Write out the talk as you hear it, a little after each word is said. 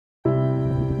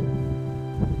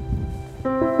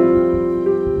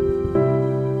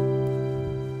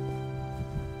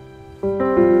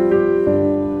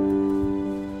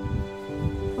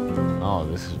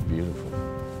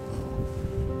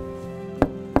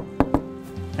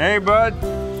Hey, bud.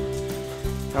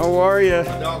 How are you?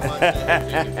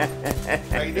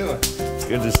 How you doing?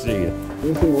 Good to see you.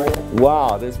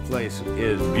 Wow, this place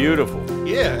is beautiful.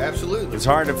 Yeah, absolutely. It's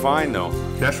hard to find, though.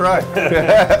 That's right.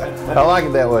 I like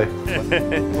it that way.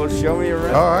 Well, show me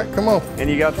around. All right, come on. And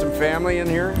you got some family in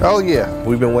here? Oh, yeah.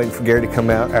 We've been waiting for Gary to come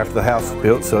out after the house was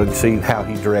built so I can see how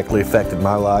he directly affected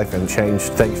my life and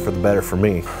changed things for the better for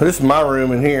me. This is my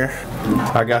room in here.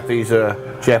 I got these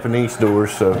Japanese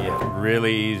doors, so. Yeah,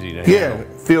 really easy to Yeah, handle.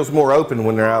 it feels more open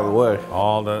when they're out of the way.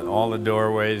 All the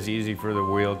doorways, easy for the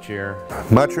wheelchair.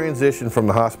 My transition from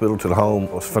the hospital to the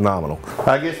home was phenomenal.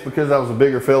 I guess because I was a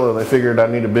bigger fellow, they figured I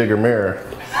need a bigger mirror.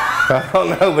 I don't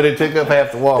know, but it took up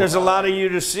half the wall. There's a lot of you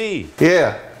to see.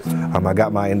 Yeah. I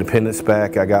got my independence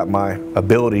back. I got my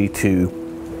ability to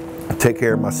take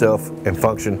care of myself and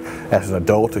function as an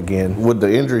adult again. With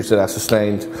the injuries that I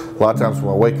sustained, a lot of times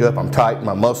when I wake up, I'm tight,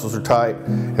 my muscles are tight,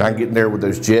 and I can get in there with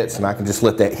those jets and I can just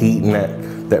let that heat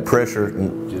and that pressure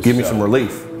and just give me some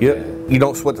relief. Yep. You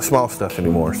don't sweat the small stuff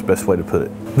anymore, is the best way to put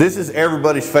it. This is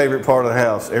everybody's favorite part of the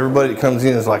house. Everybody that comes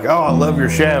in is like, oh, I love your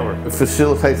shower. It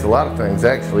facilitates a lot of things,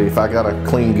 actually. If I got a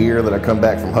clean gear that I come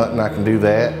back from hunting, I can do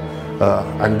that.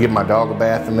 I can give my dog a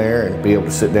bath in there and be able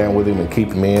to sit down with him and keep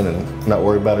him in and not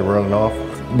worry about him running off.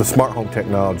 The smart home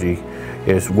technology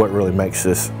is what really makes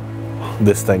this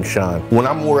thing shine. When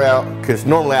I'm wore out, because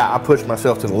normally I push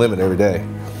myself to the limit every day,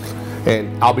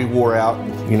 and I'll be wore out,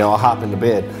 you know, I'll hop into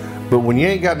bed. But when you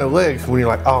ain't got no legs, when you're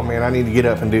like, oh man, I need to get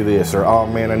up and do this, or oh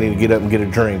man, I need to get up and get a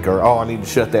drink, or oh, I need to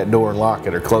shut that door and lock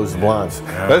it, or close the blinds.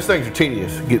 Yeah. Those things are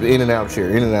tedious. Get in and out of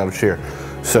chair, in and out of chair.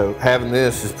 So having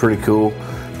this is pretty cool.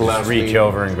 Allows reach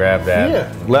over and grab that.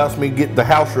 Yeah, allows me to get the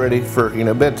house ready for, you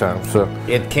know, bedtime. So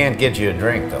it can't get you a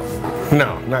drink though.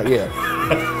 No, not yet.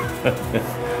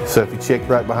 So if you check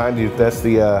right behind you, that's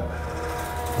the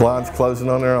blinds closing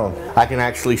on their own. I can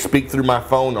actually speak through my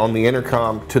phone on the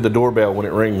intercom to the doorbell when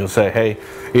it rings and say, hey,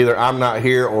 either I'm not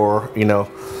here or you know,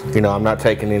 I'm not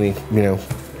taking any, you know,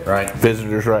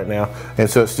 visitors right now. And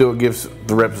so it still gives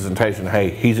the representation, hey,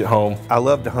 he's at home. I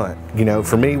love to hunt. You know,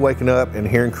 for me, waking up and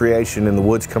hearing creation in the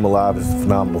woods come alive is a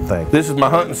phenomenal thing. This is my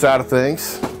hunting side of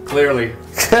things. Clearly.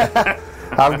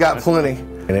 I've got plenty.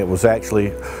 And it was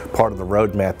actually part of the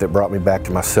roadmap that brought me back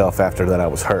to myself after that I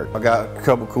was hurt. I got a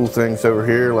couple cool things over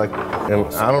here, like, and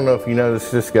I don't know if you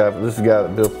noticed this guy, but this is the guy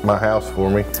that built my house for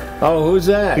me. Oh, who's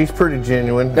that? He's pretty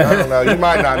genuine. I don't know, you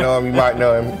might not know him, you might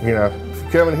know him, you know. If you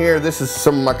come in here, this is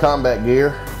some of my combat gear.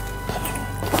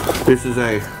 This is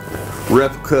a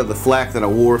replica of the flak that I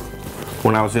wore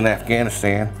when I was in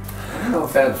Afghanistan. I don't know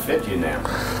if that fit you now.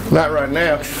 Not right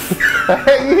now.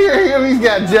 Hey, you hear him? He's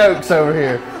got jokes over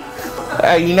here.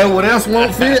 Hey, you know what else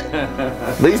won't fit?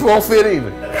 These won't fit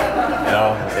either.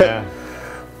 No, yeah.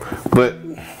 But,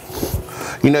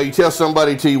 you know, you tell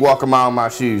somebody till you walk a mile in my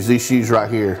shoes, these shoes right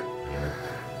here,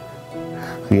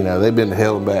 you know, they've been to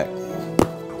hell and back.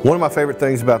 One of my favorite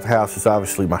things about the house is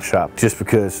obviously my shop, just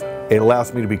because it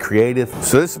allows me to be creative.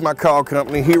 So this is my call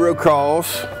company, Hero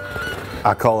Calls.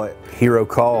 I call it Hero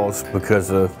Calls because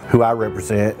of who I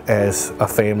represent as a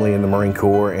family in the Marine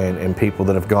Corps and people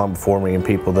that have gone before me and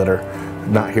people that are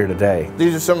not here today.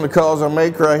 These are some of the calls I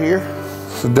make right here.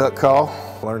 It's a duck call.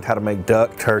 I learned how to make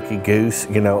duck, turkey, goose,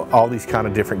 you know, all these kind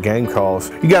of different game calls.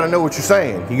 You got to know what you're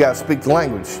saying. You got to speak the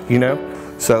language, you know?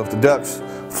 So if the duck's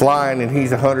flying and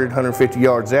he's 100, 150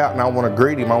 yards out and I want to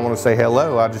greet him, I want to say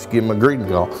hello, I just give him a greeting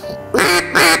call.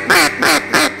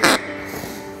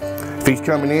 If he's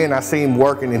coming in, I see him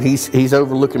working and he's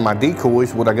overlooking my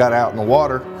decoys, what I got out in the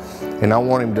water, and I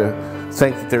want him to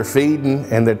think that they're feeding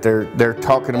and that they're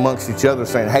talking amongst each other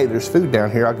saying, hey, there's food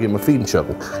down here, I'll give him a feeding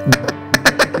shovel.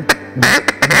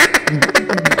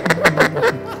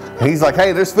 He's like,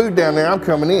 hey, there's food down there, I'm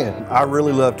coming in. I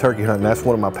really love turkey hunting. That's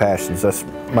one of my passions. That's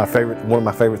my favorite, one of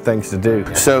my favorite things to do.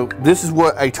 So this is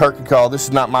what a turkey call, this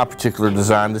is not my particular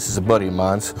design, this is a buddy of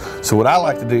mine's. So what I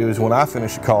like to do is when I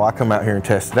finish a call, I come out here and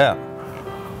test it out.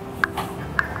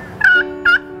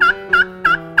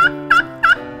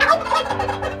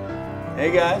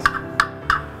 Hey guys.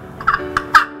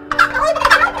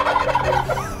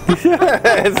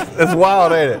 It's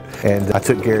wild, ain't it? And I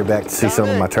took Gary back to see some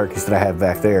of my turkeys that I have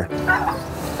back there.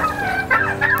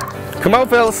 Come on,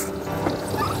 fellas.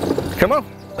 Come on.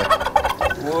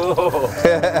 Whoa.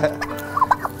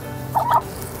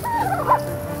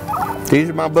 These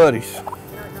are my buddies.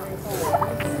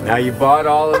 Now you bought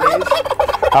all of these?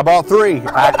 I bought 3.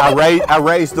 I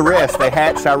raised the rest. They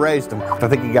hatched, I raised them. I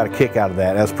think he got a kick out of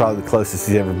that. That's probably the closest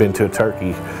he's ever been to a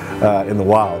turkey in the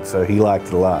wild, so he liked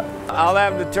it a lot. I'll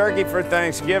have the turkey for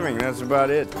Thanksgiving. That's about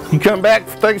it. You come back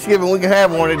for Thanksgiving, we can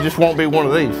have one. It just won't be one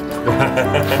of these.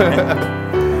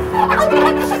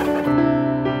 Oh,